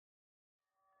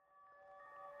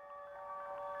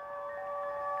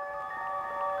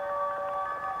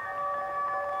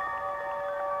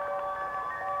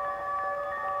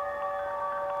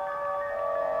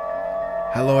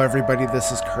Hello, everybody.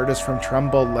 This is Curtis from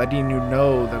Trumbull, letting you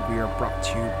know that we are brought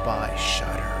to you by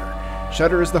Shudder.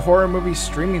 Shudder is the horror movie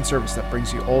streaming service that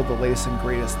brings you all the latest and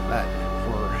greatest that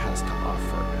horror has to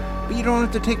offer. But you don't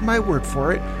have to take my word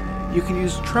for it. You can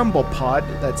use Trumbull Pod,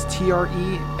 that's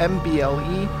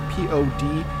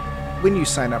TREMBLEPOD, when you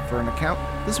sign up for an account.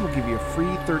 This will give you a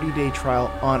free 30-day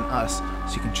trial on us,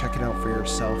 so you can check it out for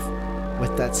yourself.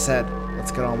 With that said,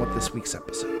 let's get on with this week's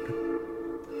episode.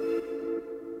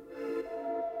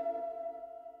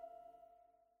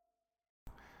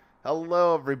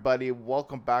 Hello, everybody.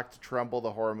 Welcome back to Trumbull,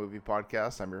 the horror movie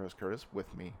podcast. I'm your host, Curtis.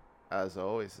 With me, as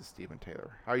always, is Stephen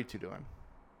Taylor. How are you two doing?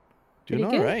 Doing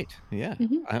all right. Yeah,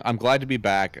 I'm glad to be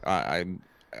back. I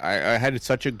had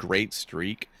such a great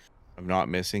streak of not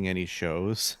missing any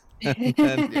shows.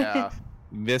 Yeah.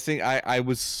 Missing. I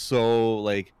was so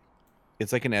like,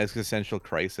 it's like an existential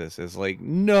crisis. It's like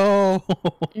no.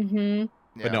 Yeah.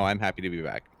 But no, I'm happy to be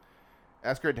back.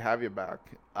 That's great to have you back.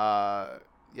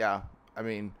 Yeah. I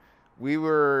mean, we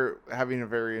were having a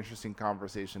very interesting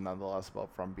conversation nonetheless about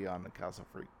From Beyond the Castle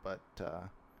Freak, but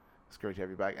it's great to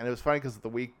have you back. And it was funny because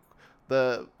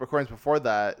the recordings before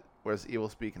that was Evil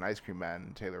Speak and Ice Cream Man,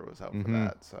 and Taylor was out for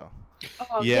that. So.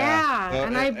 Oh yeah,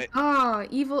 and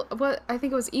Evil. What I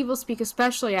think it was Evil Speak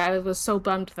especially. I was so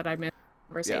bummed that I missed the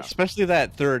conversation. Yeah. Especially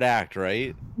that third act,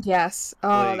 right? Yes. Oh,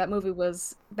 like, that movie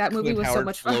was Clint so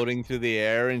much fun. Floating through the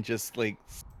air and just like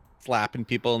slapping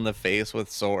people in the face with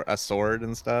a sword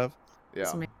and stuff. Yeah,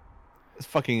 it's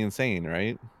fucking insane,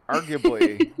 right?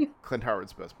 Arguably Clint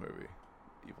Howard's best movie,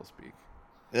 Evil Speak.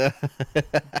 And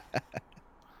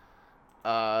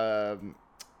I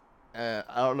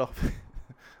don't know if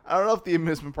The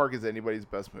Amusement Park is anybody's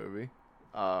best movie,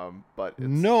 but it's a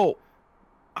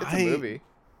movie.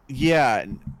 Yeah,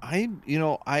 I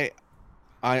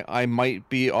might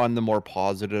be on the more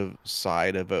positive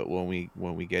side of it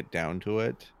when we get down to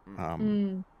it.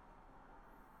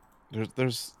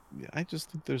 I just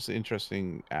think there's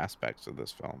interesting aspects of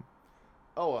this film.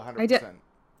 Oh, 100%.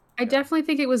 I definitely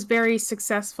think it was very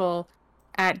successful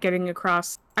at getting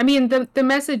across. I mean, the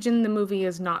message in the movie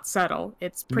is not subtle.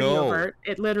 It's pretty overt.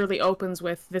 It literally opens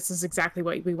with, this is exactly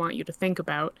what we want you to think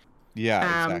about.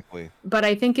 Yeah, exactly. But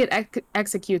I think it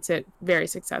executes it very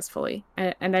successfully.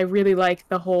 And I really like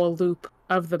the whole loop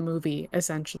of the movie,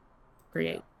 essentially,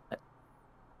 create.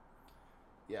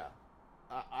 Yeah.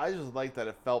 I just like that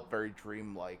it felt very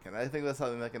dreamlike. And I think that's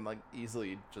something that can like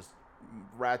easily just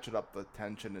ratchet up the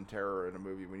tension and terror in a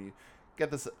movie when you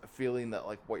get this feeling that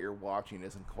like what you're watching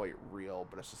isn't quite real,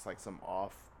 but it's just like some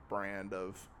off brand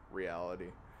of reality.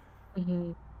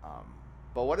 But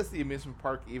what is the amusement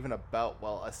park even about?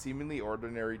 Well, a seemingly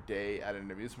ordinary day at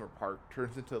an amusement park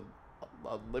turns into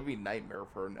a living nightmare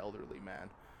for an elderly man.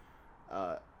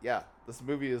 Yeah, this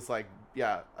movie is like,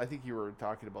 I think you were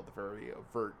talking about the very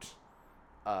overt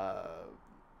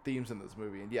themes in this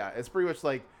movie. And yeah, it's pretty much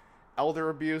like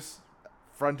elder abuse,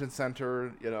 front and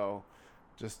center,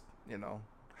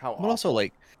 how but also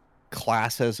like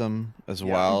classism as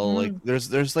well. Like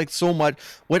there's like so much.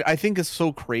 What I think is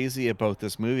so crazy about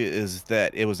this movie is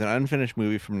that it was an unfinished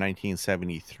movie from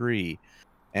 1973,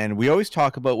 and we always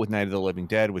talk about with Night of the Living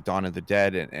Dead, with Dawn of the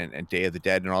Dead and Day of the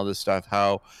Dead and all this stuff,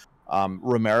 how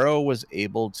Romero was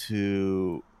able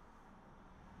to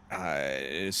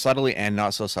subtly and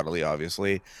not so subtly,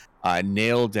 obviously,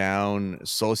 nail down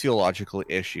sociological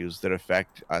issues that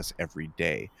affect us every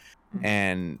day.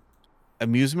 And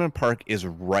Amusement Park is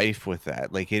rife with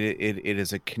that. Like it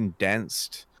is a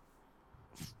condensed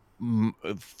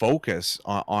focus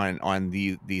on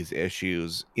these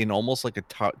issues in almost like a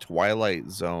Twilight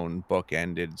Zone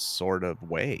book-ended sort of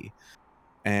way.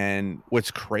 And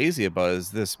what's crazy about it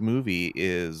is this movie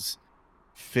is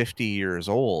 50 years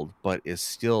old, but is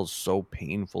still so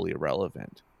painfully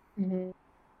relevant.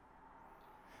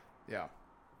 Yeah.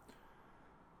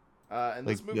 And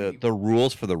like this movie, the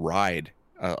rules for the ride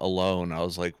alone, I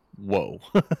was like, whoa.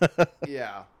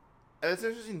 Yeah. And it's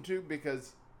interesting too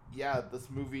because this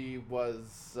movie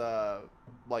was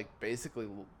like basically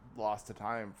lost to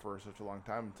time for such a long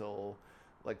time until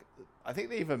like I think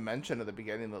they even mentioned at the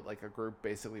beginning that like a group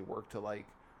basically worked to like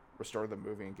restore the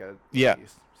movie and get it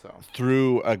released. So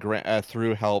through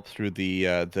through help through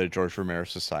the George Romero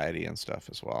Society and stuff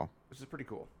as well, which is pretty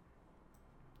cool.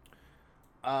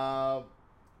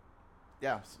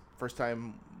 First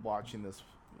time watching this.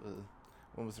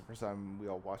 When was the first time we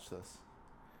all watched this?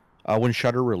 When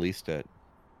Shudder released it.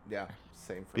 Yeah,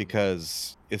 same for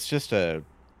because me. It's just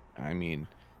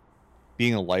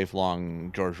being a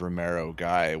lifelong George Romero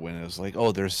guy, when it was like,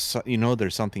 oh, there's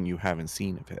something you haven't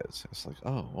seen of his. It's like,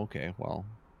 oh, okay, well,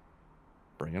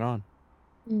 bring it on.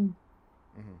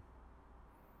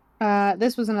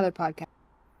 This was another podcast.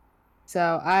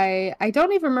 So I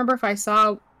don't even remember if I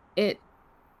saw it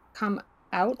come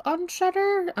out on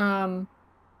Shudder.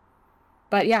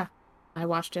 But yeah, I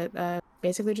watched it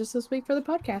basically just this week for the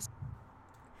podcast.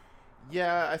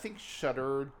 Yeah, I think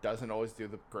Shudder doesn't always do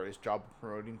the greatest job of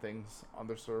promoting things on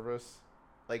their service.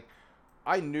 Like,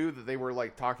 I knew that they were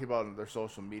like talking about it on their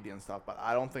social media and stuff, but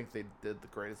I don't think they did the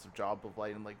greatest of job of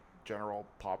letting like general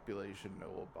population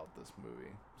know about this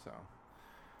movie. So,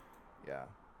 yeah,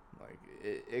 like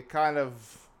it kind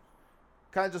of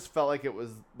just felt like it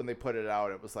was when they put it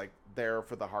out. It was like there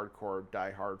for the hardcore,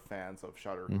 die-hard fans of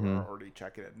Shudder who are already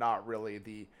checking it, not really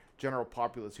the general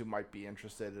populace who might be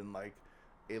interested in like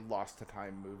a lost to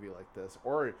time movie like this,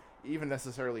 or even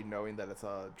necessarily knowing that it's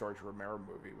a George Romero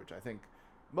movie, which I think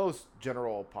most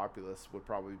general populace would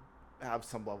probably have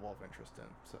some level of interest in.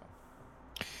 So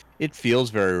it feels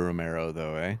very Romero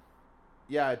though, eh?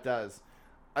 Yeah, it does.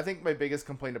 I think my biggest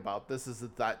complaint about this is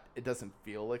that it doesn't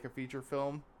feel like a feature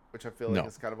film, which I feel like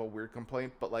is kind of a weird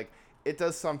complaint, but like it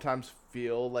does sometimes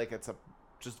feel like it's a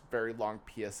just very long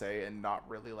PSA and not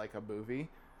really like a movie.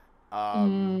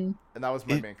 And that was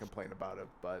my main complaint about it,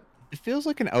 but it feels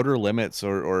like an Outer Limits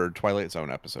or Twilight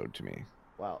Zone episode to me.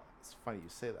 Well, it's funny you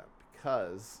say that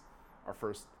because our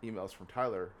first emails from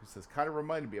Tyler, who says, kind of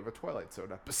reminded me of a Twilight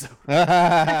Zone episode.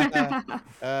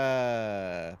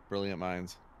 Brilliant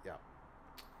minds.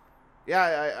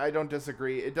 Yeah, I don't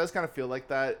disagree. It does kind of feel like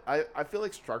that. I feel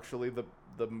like structurally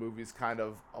the movie's kind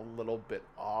of a little bit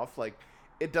off. Like,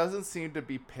 it doesn't seem to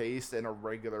be paced in a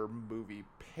regular movie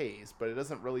pace, but it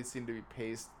doesn't really seem to be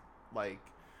paced like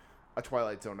a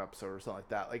Twilight Zone episode or something like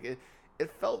that. Like,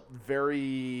 it felt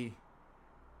very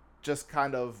just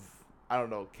kind of, I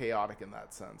don't know, chaotic in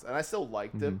that sense. And I still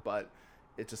liked it, but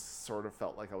it just sort of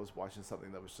felt like I was watching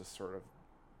something that was just sort of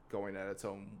going at its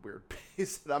own weird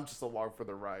pace, and I'm just along for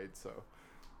the ride. So,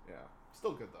 yeah,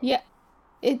 still good though. Yeah,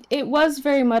 it was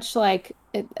very much like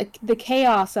the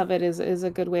chaos of it is a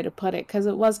good way to put it, because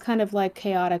it was kind of like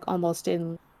chaotic almost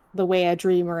in the way a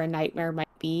dream or a nightmare might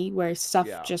be, where stuff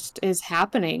just is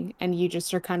happening and you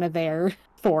just are kind of there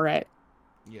for it.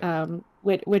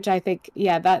 Which I think,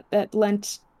 that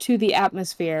lent to the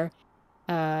atmosphere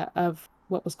of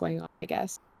what was going on, I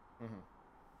guess.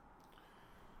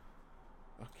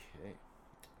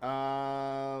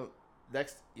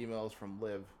 Next email is from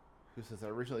Liv, who says, I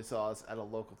originally saw us at a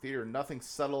local theater. Nothing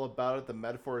subtle about it. The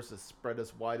metaphors is spread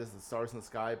as wide as the stars in the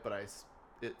sky, but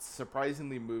it's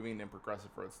surprisingly moving and progressive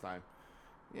for its time.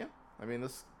 Yeah, I mean,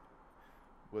 this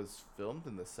was filmed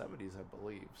in the 70s, I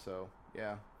believe. So,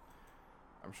 yeah,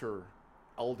 I'm sure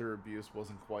elder abuse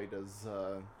wasn't quite as,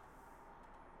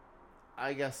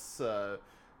 I guess,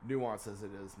 nuanced as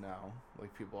it is now.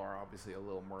 Like, people are obviously a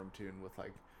little more in tune with,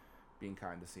 like, being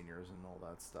kind to seniors and all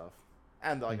that stuff,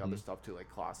 and like other stuff too, like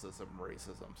classism,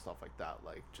 racism, stuff like that,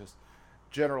 like just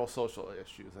general social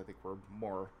issues. I think we're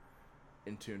more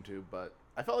in tune to, but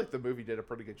I felt like the movie did a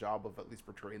pretty good job of at least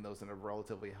portraying those in a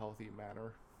relatively healthy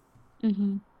manner.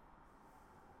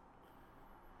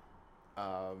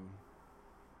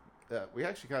 We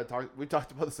actually kind of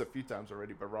talked about this a few times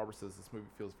already, but Robert says this movie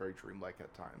feels very dreamlike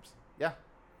at times.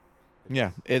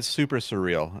 Yeah, it's super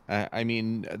surreal. I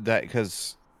mean that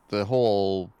because the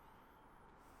whole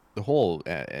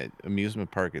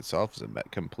amusement park itself is a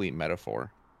complete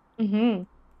metaphor. Yeah,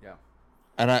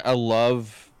 and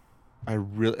I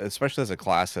really, especially as a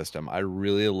class system, I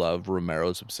really love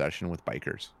Romero's obsession with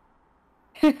bikers.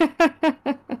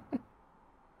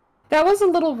 That was a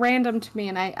little random to me,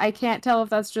 and I can't tell if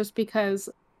that's just because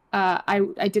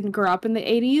I didn't grow up in the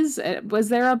 80s. Was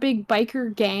there a big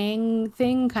biker gang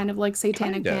thing, kind of like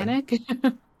Satanic Panic?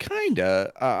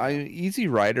 Kinda. Easy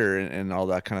Rider and all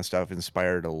that kind of stuff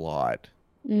inspired a lot.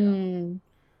 Mm.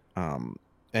 And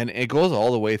it goes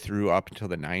all the way through up until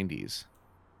the 90s.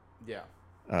 Yeah.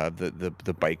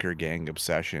 The biker gang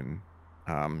obsession.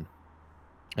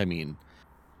 I mean,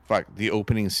 fuck, the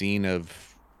opening scene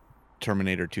of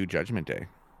Terminator 2 Judgment Day.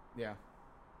 Yeah.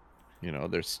 You know,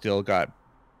 they're still got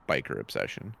biker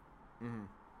obsession.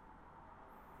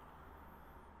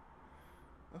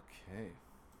 Okay.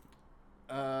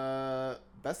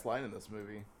 Best line in this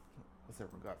movie. What's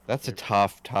everyone got? That's a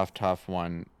tough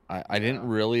one. I didn't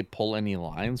really pull any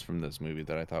lines from this movie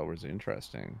that I thought was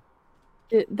interesting.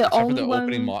 Except only for the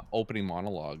one... opening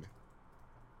monologue.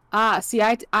 See,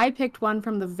 I picked one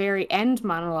from the very end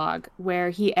monologue where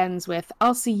he ends with,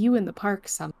 "I'll see you in the park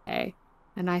someday,"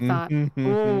 and I thought,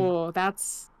 oh,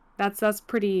 that's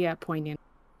pretty poignant.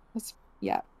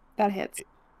 That hits.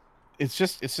 It's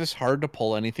just hard to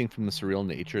pull anything from the surreal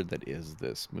nature that is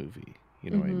this movie.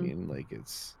 You know what I mean? Like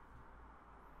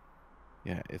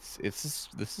Yeah, this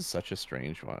is such a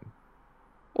strange one.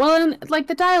 Well, and like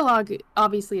the dialogue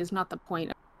obviously is not the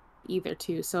point either,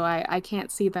 too. So I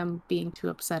can't see them being too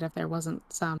upset if there wasn't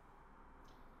some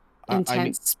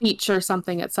intense speech or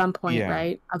something at some point,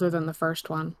 right? Other than the first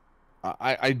one.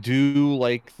 I do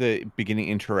like the beginning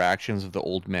interactions of the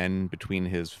old men between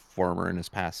his former and his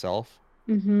past self.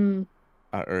 Mm-hmm.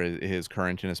 Or his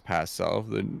current and his past self.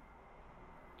 Then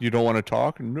you don't want to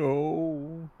talk?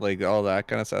 No. Like all that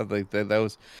kind of stuff. Like that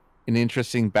was an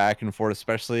interesting back and forth,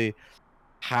 especially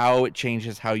how it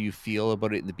changes how you feel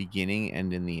about it in the beginning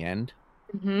and in the end.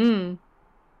 Mm-hmm.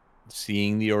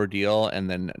 Seeing the ordeal and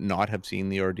then not have seen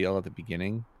the ordeal at the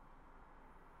beginning.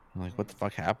 I'm like, what the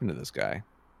fuck happened to this guy?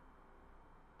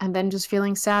 And then just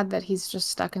feeling sad that he's just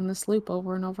stuck in this loop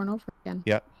over and over and over again.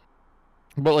 Yep.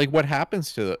 But like, what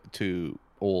happens to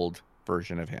old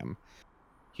version of him?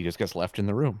 He just gets left in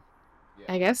the room.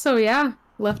 I guess so. Yeah,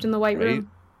 left in the white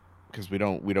room. Because we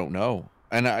don't know.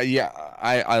 And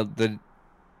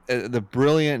the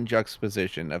brilliant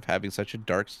juxtaposition of having such a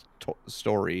dark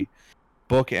story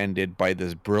bookended by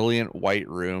this brilliant white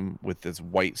room with this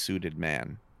white suited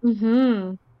man.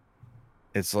 Mm-hmm.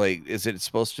 It's like, is it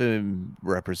supposed to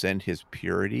represent his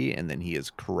purity, and then he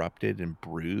is corrupted and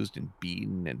bruised and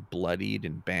beaten and bloodied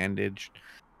and bandaged?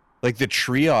 Like the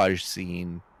triage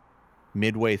scene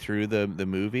midway through the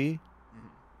movie,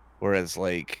 where it's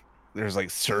like there's like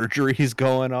surgeries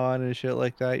going on and shit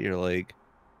like that. You're like,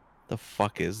 the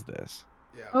fuck is this?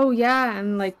 Yeah. Oh yeah,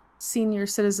 and like senior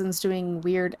citizens doing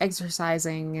weird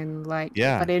exercising and like,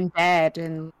 but in bed,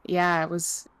 and that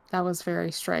was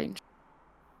very strange.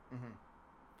 Mm-hmm.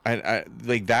 I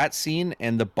like that scene,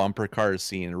 and the bumper car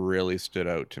scene really stood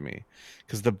out to me,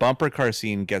 because the bumper car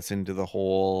scene gets into a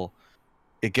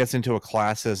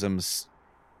classism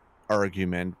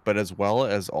argument, but as well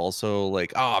as also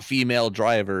like female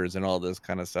drivers and all this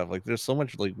kind of stuff. Like there's so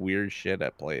much like weird shit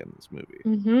at play in this movie.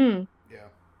 Mm-hmm. Yeah.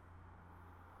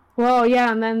 Well,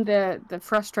 yeah, and then the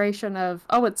frustration of,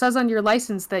 it says on your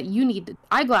license that you need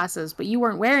eyeglasses, but you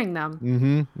weren't wearing them.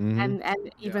 Mm-hmm, mm-hmm.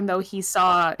 And even though he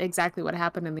saw exactly what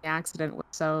happened in the accident, was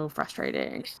so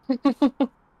frustrating.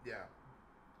 Yeah.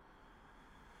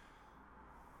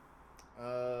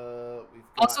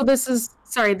 Also, this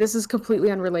is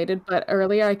completely unrelated, but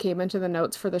earlier I came into the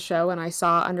notes for the show and I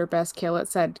saw under Best Kill it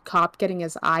said cop getting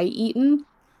his eye eaten,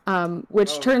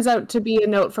 which turns out to be a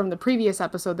note from the previous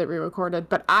episode that we recorded,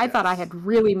 but I thought I had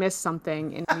really missed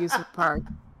something in Amusement Park.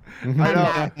 And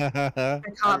that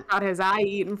the cop got his eye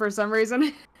eaten for some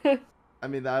reason. I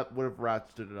mean, that would have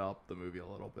ratcheted up the movie a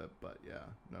little bit, but yeah,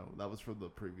 no, that was from the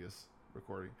previous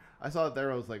recording. I saw it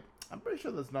there, I was like, I'm pretty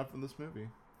sure that's not from this movie.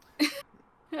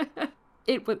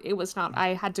 It was not.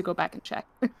 I had to go back and check.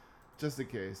 Just in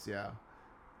case, yeah.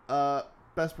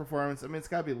 Best performance. I mean, it's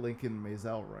gotta be Lincoln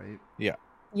Mazel, right? Yeah.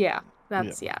 Yeah,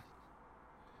 that's yeah.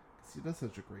 He does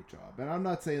such a great job, and I'm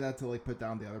not saying that to like put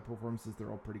down the other performances. They're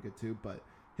all pretty good too, but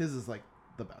his is like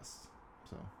the best.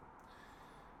 So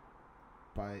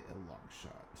by a long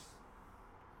shot.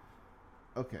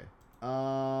 Okay.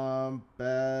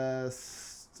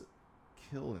 Best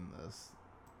kill in this.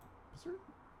 Was there?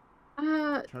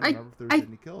 I'm trying to remember if there was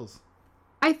any kills.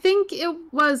 I think it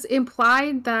was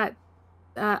implied that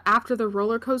after the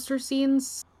roller coaster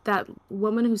scenes, that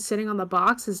woman who's sitting on the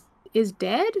box is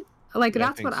dead. Like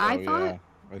that's what I thought.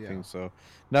 Yeah. I think so.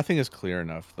 Nothing is clear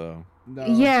enough though. No.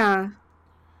 Yeah.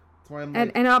 That's why I'm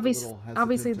like and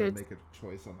obviously there's make a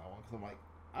choice on that one, because I'm like,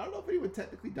 I don't know if anyone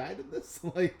technically died in this.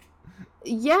 Like.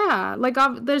 Yeah, like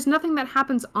there's nothing that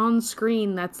happens on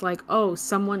screen that's like, oh,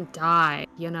 someone died,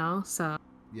 you know. So.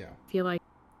 Yeah. I feel like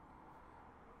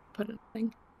put a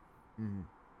thing. Mm.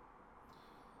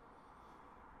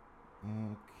 Okay.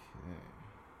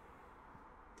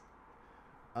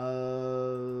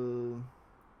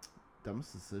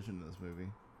 Dumbest decision in this movie.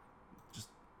 Just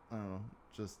I don't know.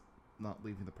 Just not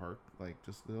leaving the park. Like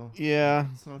just go. Yeah.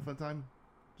 It's not a fun time.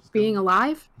 Just being go.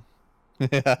 alive.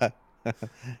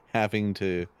 Having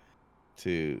to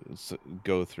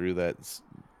go through that.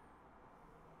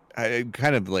 I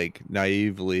kind of like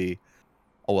naively,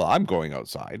 I'm going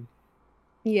outside.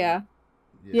 Yeah.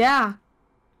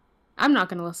 I'm not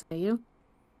gonna listen to you.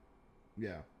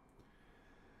 Yeah.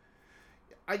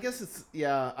 I guess it's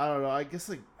I don't know. I guess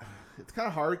like it's kind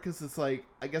of hard because it's like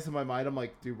I guess in my mind I'm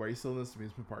like, dude, why are you still in this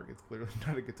amusement park? It's clearly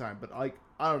not a good time. But like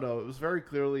I don't know. It was very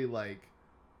clearly like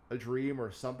a dream or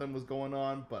something was going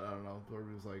on. But I don't know.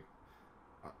 It was like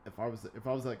if I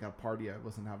was like at a party, I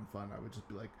wasn't having fun. I would just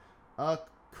be like,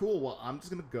 cool, well, I'm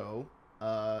just gonna go.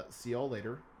 See y'all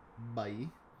later. Bye. You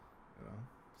know,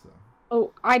 so.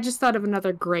 Oh, I just thought of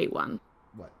another great one.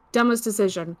 What? Dumbest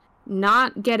decision.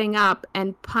 not getting up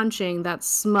and punching that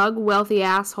smug, wealthy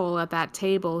asshole at that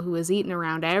table who is eating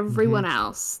around everyone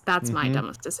else. That's my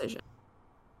dumbest decision.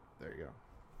 There you go.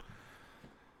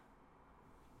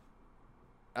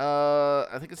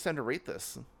 I think it's time to rate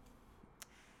this.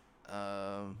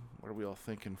 What are we all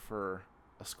thinking for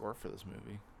a score for this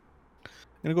movie? I'm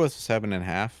gonna go with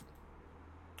 7.5.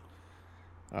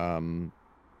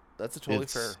 That's totally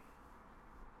fair.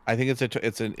 I think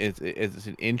it's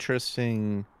an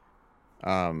interesting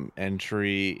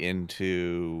entry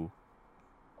into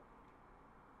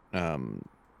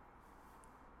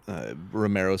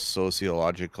Romero's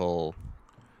sociological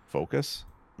focus.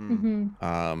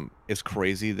 It's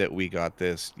crazy that we got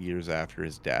this years after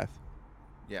his death.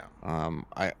 Yeah.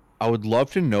 I would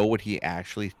love to know what he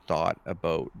actually thought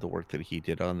about the work that he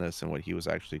did on this and what he was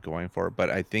actually going for,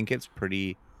 but I think it's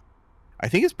pretty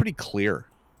clear.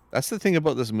 That's the thing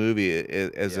about this movie,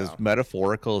 as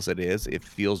metaphorical as it is, it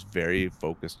feels very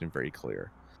focused and very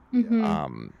clear.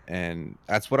 And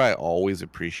that's what I always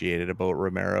appreciated about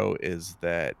Romero, is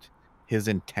that his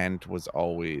intent was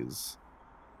always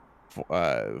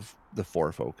the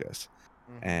focus,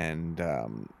 and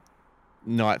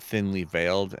not thinly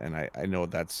veiled. And I know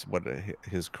that's what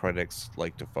his critics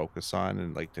like to focus on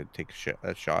and like to take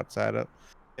shots at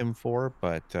him for,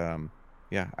 but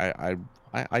yeah,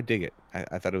 I dig it.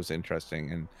 I thought it was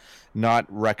interesting and not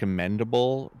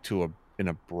recommendable in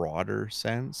a broader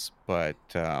sense, but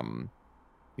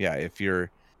yeah, if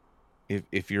you're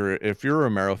a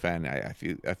Romero fan,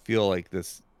 I feel like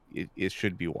this it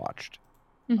should be watched.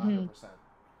 100%.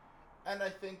 And I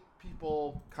think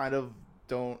people kind of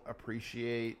don't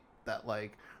appreciate that,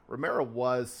 like, Romero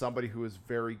was somebody who was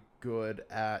very good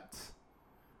at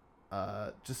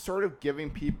just sort of giving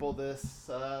people this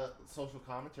social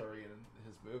commentary in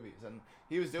his movies, and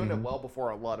he was doing it well before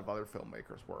a lot of other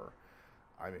filmmakers were.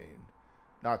 I mean,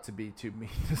 not to be too mean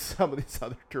to some of these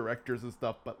other directors and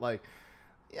stuff, but like,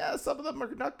 yeah, some of them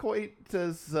are not quite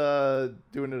as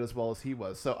doing it as well as he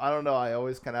was. So I don't know. I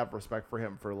always kind of have respect for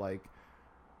him for like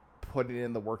putting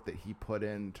in the work that he put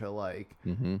in to like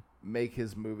make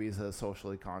his movies as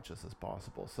socially conscious as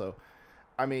possible. So,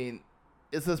 I mean,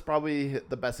 is this probably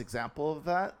the best example of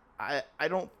that? I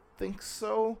don't think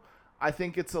so. I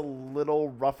think it's a little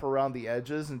rough around the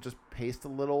edges and just paced a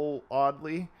little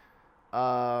oddly.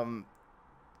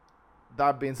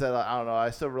 That being said, I don't know. I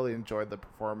still really enjoyed the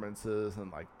performances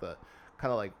and like the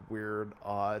kind of like weird,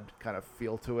 odd kind of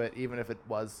feel to it, even if it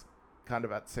was kind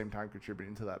of at the same time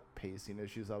contributing to that pacing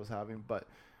issues I was having. But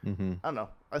I don't know.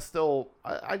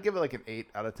 I'd give it like an 8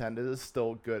 out of 10. It is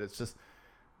still good. It's just,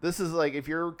 this is like, if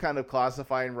you're kind of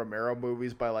classifying Romero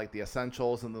movies by like the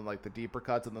essentials and then like the deeper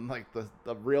cuts and then like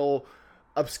the real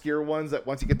obscure ones that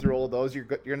once you get through all of those, you're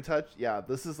gonna touch. Yeah,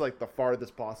 this is like the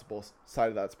farthest possible side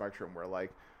of that spectrum where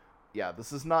like, yeah,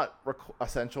 this is not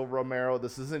essential Romero.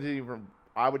 This isn't even,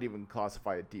 I would even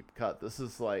classify a deep cut. This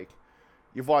is like,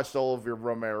 you've watched all of your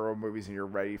Romero movies and you're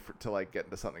ready to like get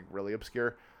into something really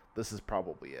obscure. This is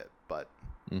probably it. But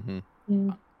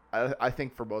I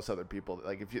think for most other people,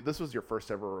 like if this was your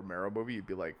first ever Romero movie, you'd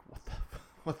be like,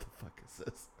 what the fuck is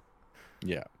this?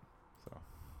 Yeah. So.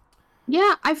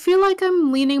 Yeah, I feel like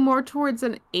I'm leaning more towards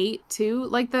an 8 too.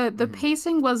 Like the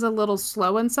pacing was a little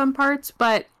slow in some parts,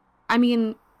 but I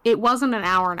mean, it wasn't an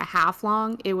hour and a half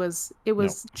long. It was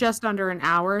just under an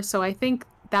hour. So I think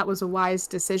that was a wise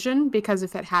decision, because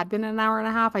if it had been an hour and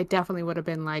a half, I definitely would have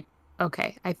been like,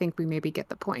 okay, I think we maybe get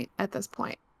the point at this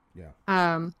point. Yeah.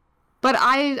 But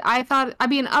I thought, I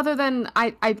mean, other than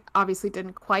I obviously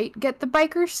didn't quite get the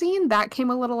biker scene. That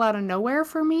came a little out of nowhere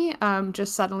for me.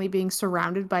 Just suddenly being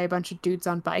surrounded by a bunch of dudes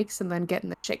on bikes and then getting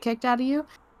the shit kicked out of you.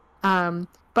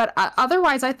 But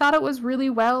otherwise, I thought it was really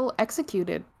well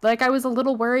executed. Like, I was a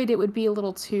little worried it would be a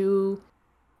little too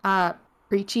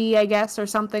preachy, I guess, or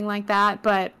something like that.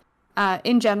 But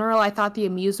in general, I thought the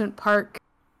amusement park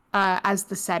as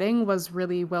the setting was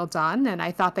really well done. And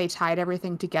I thought they tied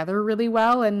everything together really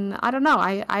well. And I don't know,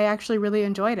 I actually really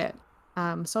enjoyed it.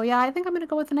 So yeah, I think I'm going to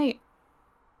go with an 8.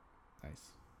 Nice.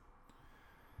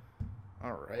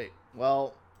 All right.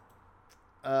 Well,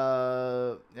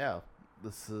 yeah.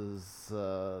 This is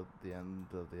the end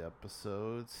of the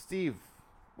episode. Steve,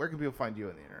 where can people find you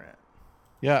on the internet?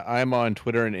 Yeah, I'm on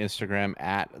Twitter and Instagram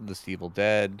at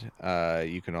TheStevelDead.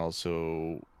 You can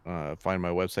also find my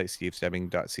website,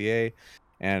 stevestebbing.ca,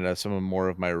 and some more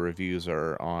of my reviews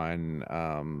are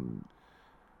on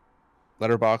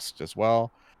Letterboxd as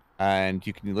well. And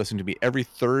you can listen to me every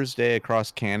Thursday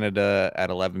across Canada at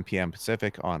 11 p.m.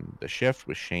 Pacific on The Shift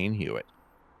with Shane Hewitt.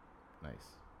 Nice.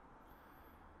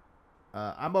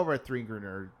 I'm over at 3 Green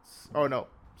Nerds. Oh, no.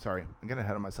 Sorry, I'm getting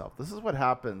ahead of myself. This is what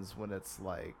happens when it's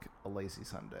like a lazy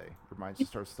Sunday. Your mind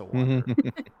just starts to wander.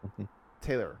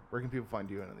 Taylor, where can people find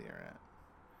you on the internet?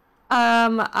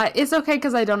 It's okay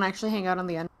because I don't actually hang out on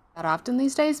the internet that often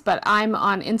these days, but I'm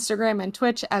on Instagram and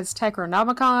Twitch as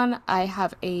Techronomicon. I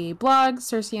have a blog,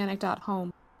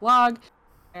 circeanic.home blog,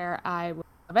 where I will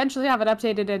eventually have it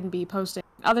updated and be posting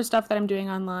other stuff that I'm doing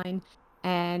online.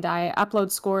 And I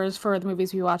upload scores for the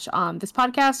movies we watch on this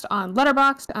podcast on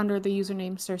Letterboxd under the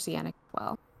username circeanic as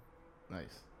well.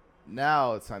 Nice.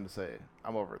 Now it's time to say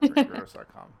I'm over at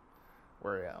 3gross.com,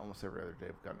 where almost every other day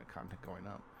we've got new content going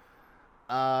up.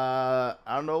 I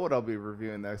don't know what I'll be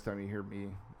reviewing next time you hear me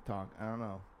talk. I don't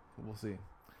know. We'll see.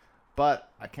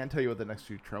 But I can tell you what the next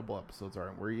few Trouble episodes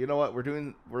are. You know what? We're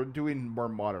doing more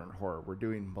modern horror. We're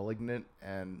doing Malignant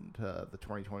and the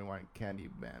 2021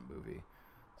 Candyman movie.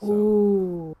 So.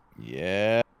 Ooh.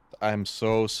 Yeah. I'm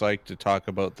so psyched to talk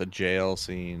about the jail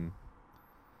scene.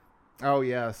 Oh,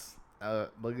 yes.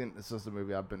 Malignant is just a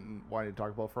movie I've been wanting to talk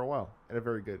about for a while. And a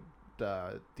very good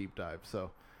deep dive.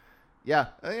 So, yeah,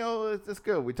 it's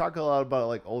good. We talk a lot about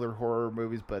like older horror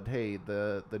movies, but hey,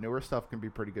 the newer stuff can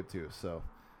be pretty good too. So,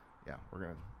 yeah, we're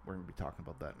gonna be talking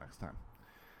about that next time.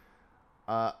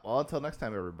 Well, until next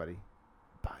time, everybody.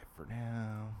 Bye for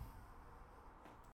now.